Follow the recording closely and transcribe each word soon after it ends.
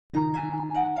And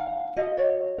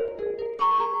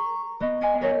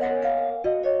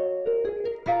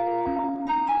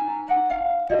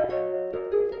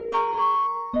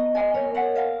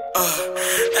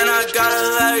I gotta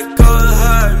let it go to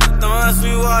her. Don't ask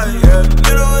me why, yeah.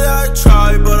 You know that I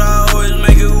try, but I always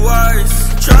make it worse.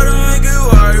 Try to make it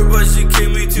work, but she kick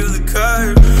me to the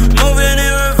curb. Moving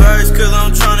in reverse, cause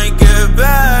I'm tryna get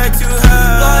back to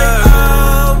her. Like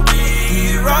I'll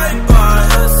be right by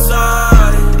her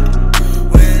side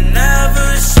whenever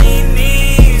she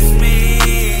needs me.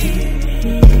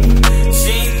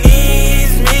 She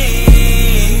needs me.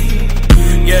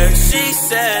 Yeah, she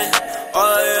said all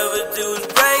I ever do is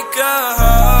break her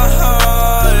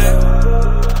heart,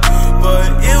 but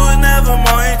it was never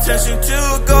my intention to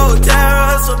go tear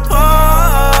us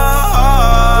apart.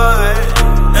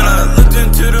 And I looked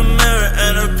into the mirror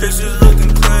and her picture's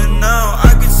looking clear now.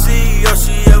 I could see all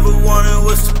she ever wanted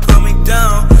was to put me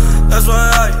down. That's why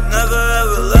I never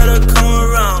ever let her come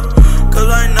around, cause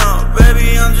right now,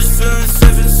 baby, I'm just feeling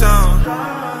safe and sound.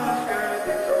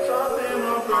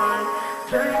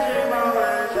 Changing my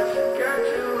ways just to get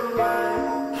you right.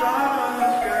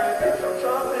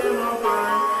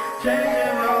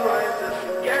 Changing my ways just to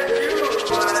get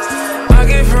you right. I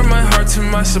gave her my heart, to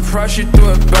my surprise she threw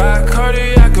it back.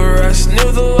 Cardiac arrest,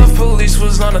 knew the love police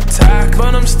was on attack,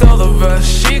 but I'm still the best.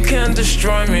 She can't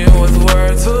destroy me with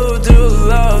words. Voodoo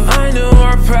love, I knew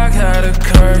our pact had a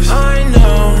curse. I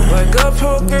know, like a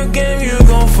poker game you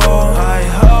gon' fall. I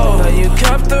hope that you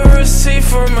kept the receipt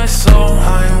for my soul.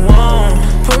 I won't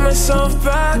put myself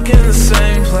back in the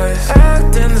same place,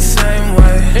 act in the same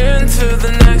way into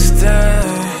the next day.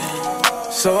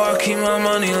 So I keep my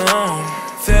money long,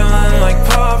 feeling like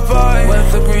Popeye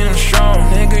with the green I'm strong.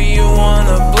 Nigga, you want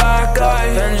a black eye,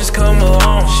 then just come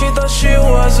along. She thought she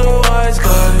was a wise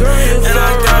guy, girl, you and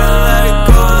I gotta let it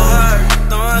go to her.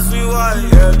 Don't ask me why,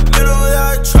 yeah. You know that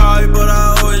I try, but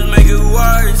I always make it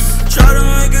worse. Try to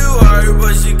make it work,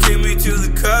 but she kick me to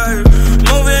the curb.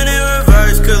 Moving in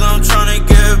reverse, cause I'm trying